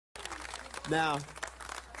Now,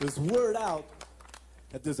 there's word out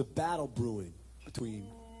that there's a battle brewing between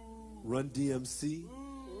Run DMC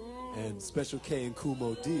and Special K and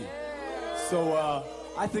Kumo D. So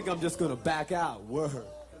I think I'm just gonna back out. Word.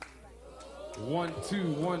 1, 2,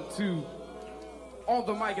 1, 2. On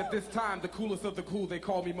the mic at this time, the coolest of the cool, they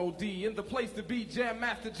call me Mo D. In the place to be, Jam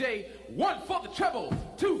Master J. 1 for the treble,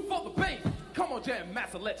 2 for the bass. Come on, Jam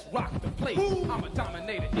Master, let's rock the place. I'm a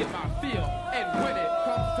dominator in my field, and when it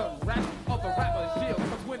comes to rap, of the rapper's shield.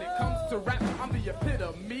 Cause when it comes to rap, I'm the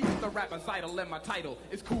epitome, the rapper's idol, and my title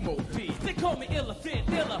is Kumo D. They call me illa, fit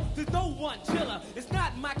illa. There's no one chiller. It's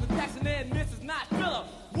not Michael Jackson and Mrs. Not Thriller.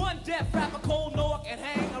 One deaf rapper, cold Noah can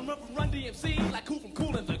hang. I'm from Run DMC, like Cool from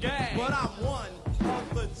Cool in the Gang. But I'm one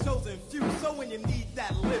of the chosen few. So when you need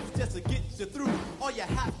that lift just to get you through, all you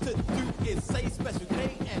have to do is say Special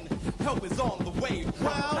K and help is on the way.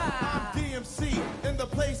 Well, I'm DMC, and the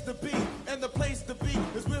place to be, and the place to be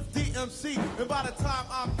is with DMC. And by the time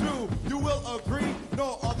I'm through, you will agree,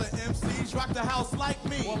 no other MCs rock the house like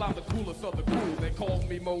me. Well, I'm the coolest of the cool, they call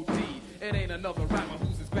me Mo D. It ain't another rapper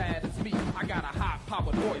who's as bad as me. I got a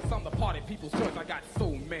high-powered voice, I'm the party people's choice. I got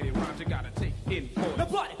so many rhymes you gotta take in voice. Now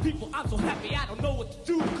party people, I'm so happy I don't know what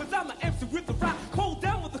to do. Cause I'm an MC with the rock, cold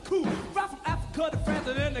down with the cool. Rock from Africa to France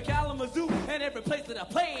and then to Kalamazoo. And every place that I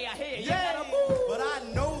play, I hear you gotta move. But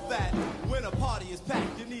I know that when a party is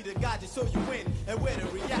packed, you need a guy to show you when and where to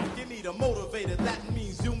react. You need a motivator, that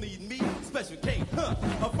means you'll need me. Special K,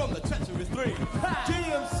 I'm from the Treacherous 3.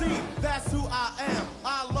 DMC, that's who I am.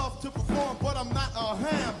 I love to perform, but I'm not a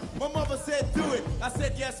ham. My mother said do it, I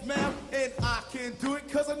said yes ma'am, and I can do it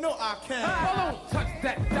cause I know I can. Well, don't touch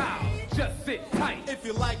that dial, just sit tight. If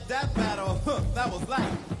you like that battle, that was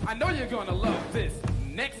light. I know you're gonna love this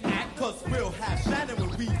next act. Cause we'll have Shannon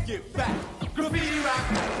when we get back. Graffiti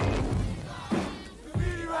rock.